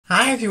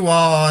Hi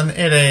everyone,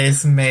 it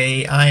is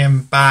me. I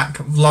am back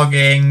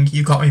vlogging.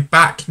 You got me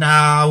back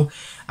now.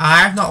 I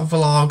have not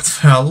vlogged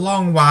for a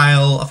long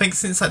while. I think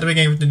since like the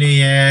beginning of the new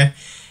year.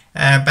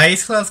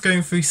 Basically I was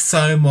going through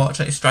so much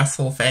like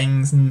stressful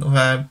things and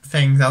other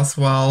things as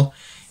well.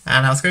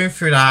 And I was going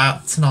through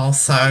that, and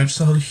also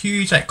just a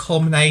huge like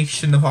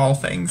culmination of all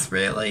things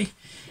really.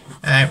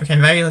 It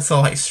became very sort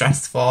of like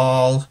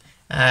stressful,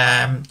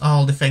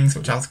 all the things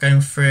which I was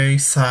going through,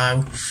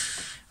 so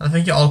I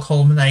think it all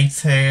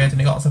culminated and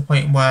it got to the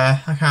point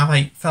where I kind of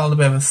like felt a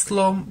bit of a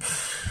slump,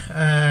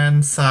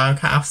 and so I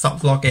kind of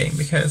stopped vlogging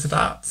because of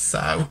that.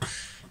 So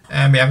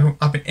yeah,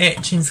 I've been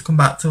itching to come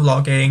back to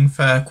vlogging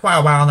for quite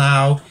a while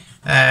now.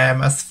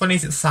 As funny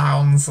as it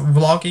sounds,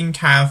 vlogging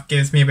kind of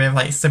gives me a bit of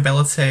like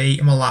stability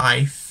in my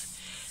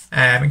life,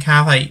 and kind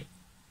of like,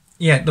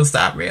 yeah, it does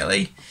that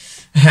really.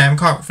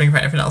 Can't think of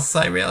anything else to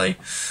say really.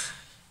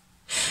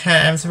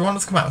 So we wanted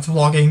to come back to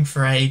vlogging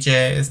for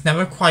ages,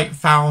 never quite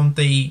found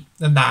the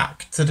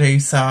knack to do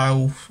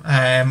so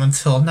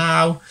until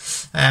now.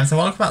 So I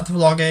want to come back to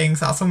vlogging,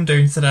 so that's what I'm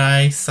doing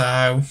today.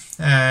 So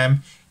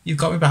you've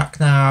got me back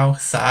now,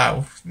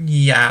 so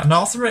yeah, and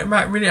also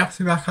really happy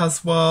to be back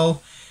as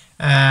well.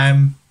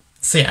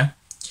 So yeah,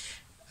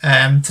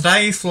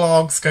 today's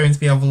vlog's going to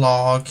be a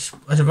vlog,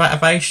 a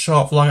very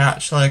short vlog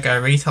actually. I go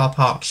retail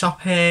park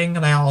shopping,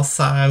 and I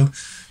also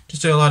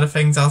just do a lot of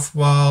things as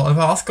well. I've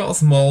also got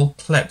some more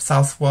clips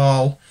as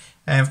well.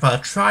 I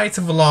tried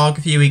to vlog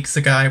a few weeks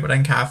ago, but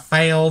then kind of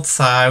failed,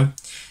 so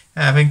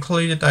I've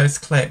included those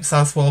clips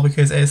as well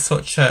because it is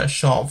such a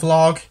short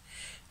vlog.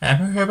 I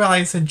hope you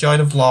guys enjoy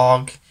the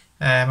vlog.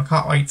 I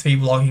can't wait to be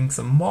vlogging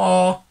some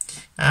more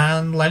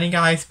and letting you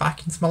guys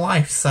back into my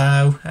life,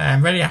 so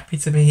I'm really happy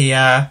to be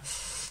here.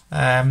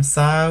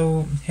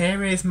 So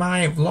here is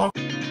my vlog.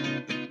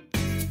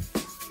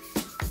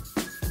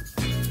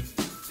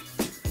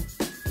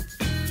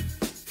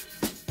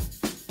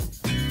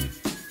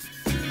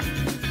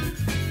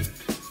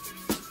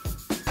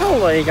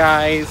 Hello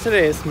guys, it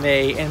is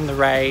me in the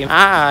rain.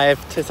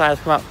 I've decided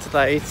to come out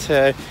today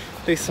to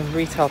do some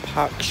retail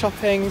park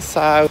shopping,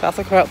 so that's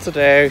what I'm about to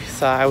do.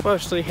 So I've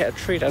actually hit a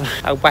tree down,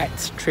 a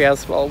wet tree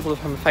as well,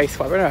 from my face.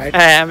 But anyway,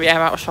 yeah,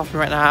 I'm out shopping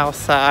right now,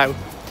 so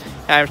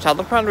I'm just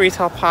looking around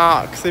retail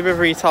parks, do a bit of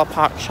retail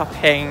park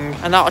shopping,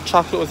 and that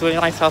chocolate was really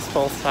nice as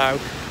well, so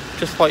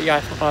just thought you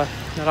guys would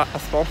know that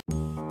as well.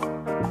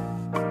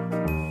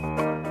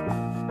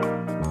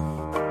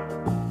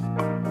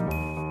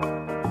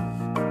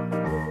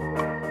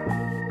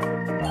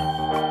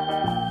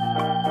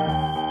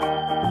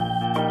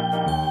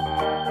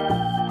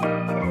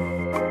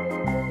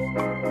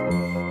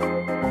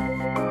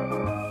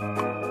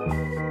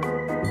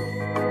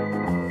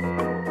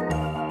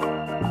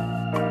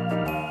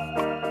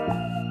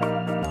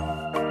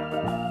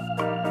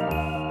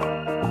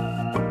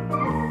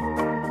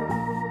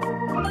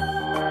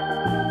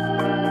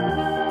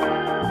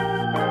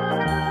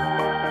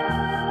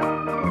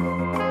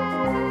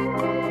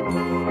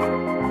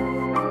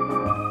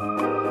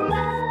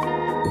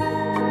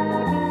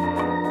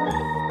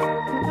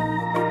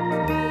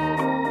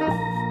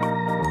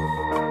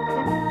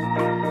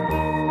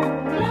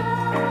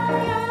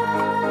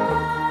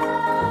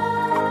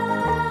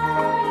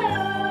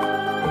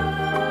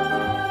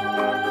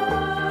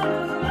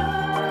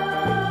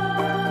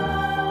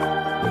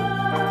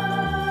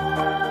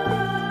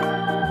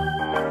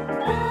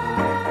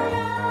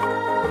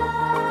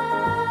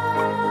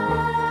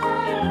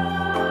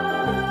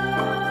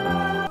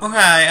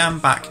 Okay, I'm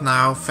back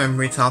now from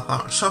retail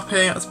park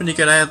shopping. It's been a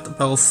good. I had the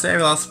bowl of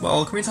cereal as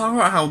well. Can we talk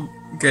about how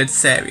good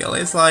cereal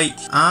is? Like,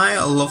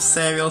 I love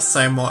cereal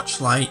so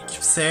much. Like,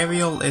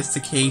 cereal is the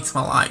key to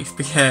my life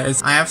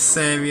because I have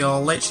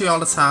cereal literally all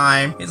the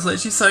time. It's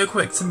literally so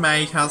quick to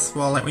make as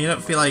well. Like, when you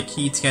don't feel like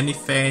eating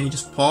anything, you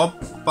just pour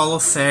a bowl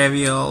of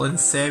cereal, and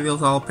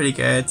cereal's all pretty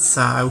good.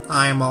 So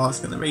I am always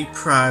going to be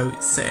pro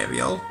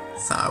cereal.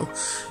 So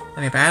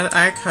anyway,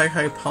 I had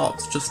Cocoa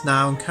Pops just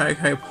now, and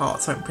Cocoa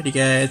Pops went pretty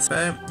good.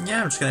 But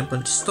yeah, I'm just getting a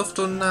bunch of stuff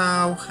done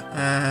now.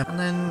 And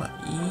then,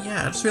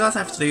 yeah, I just realised I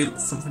have to do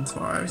something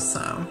tomorrow, so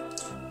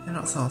yeah,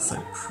 that's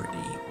also pretty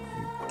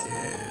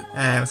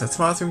good. So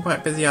tomorrow's been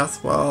quite busy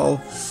as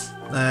well.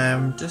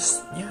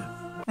 Just, yeah.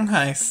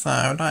 Okay,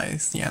 so that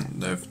is the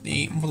end of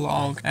the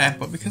vlog,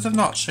 but because I've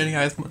not shown you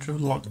guys much of a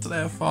vlog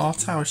today, I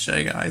thought I would show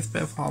you guys a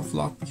bit of our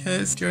vlog,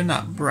 because during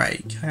that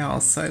break I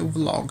also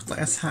vlogged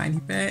like a tiny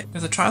bit,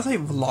 because I tried to like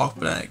vlog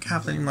but it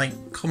kind of didn't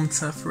like come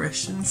to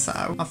fruition,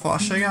 so I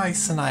thought I'd show you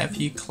guys tonight a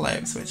few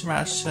clips which I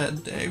managed to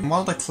do. And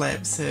one of the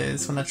clips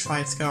is when I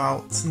tried to go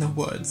out in the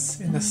woods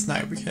in the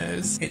snow,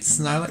 because it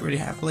snowed like really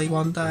heavily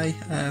one day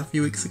a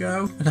few weeks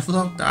ago, and I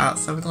vlogged that,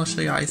 so I'm going to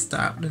show you guys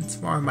that, and then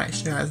tomorrow I might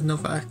show you guys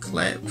another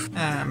clip.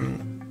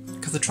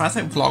 Because I try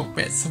to like vlog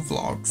bits of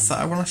vlogs, so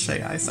I want to show you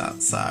guys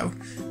that. So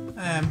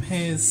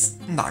here's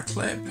that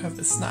clip of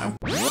the snow.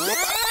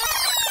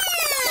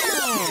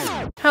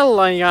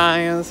 Hello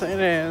guys, it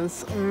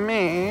is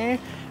me.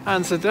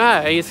 And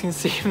today, as you can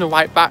see from the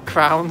white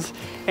background,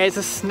 it's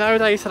a snow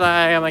day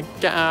today. Oh my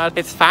god,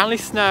 it's finally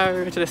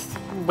snowed this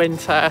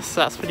winter,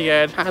 so that's pretty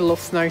good. I love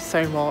snow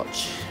so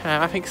much.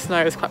 I think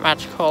snow is quite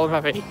magical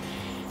and very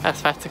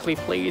aesthetically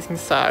pleasing,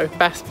 so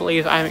best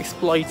believe I'm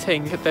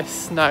exploiting this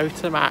snow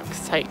to the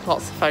max, take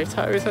lots of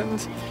photos and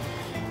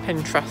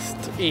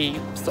Pinterest-y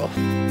stuff.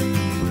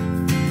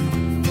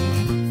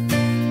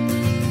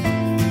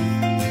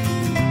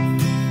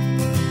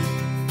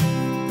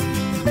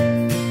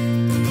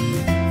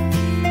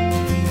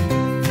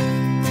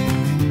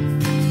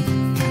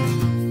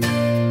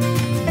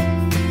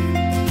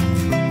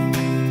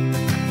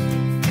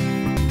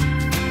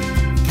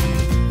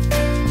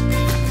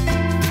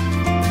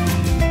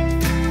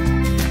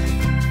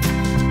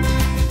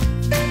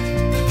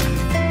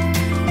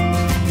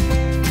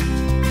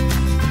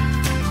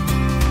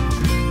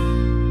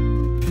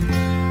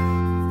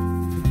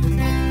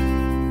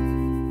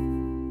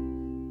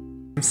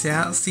 So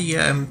yeah, that's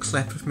the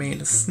clip of me in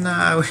the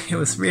snow. It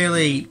was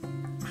really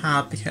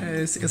hard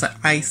because it was like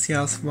icy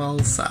as well,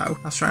 so I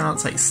was trying not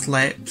to take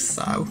slips,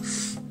 so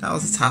that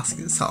was a task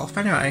itself.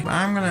 Anyway,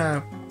 I'm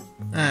gonna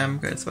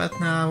go to bed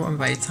now. I'm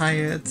very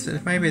tired. It's been a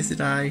very busy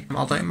day,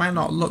 although it might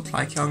not look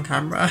like it on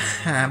camera.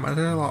 I did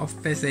a lot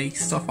of busy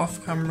stuff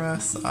off camera,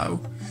 so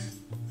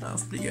that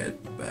was pretty good.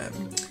 But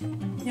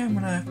yeah, I'm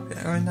gonna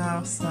get going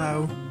now,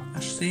 so I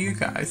shall see you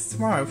guys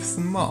tomorrow for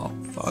some more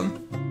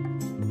fun.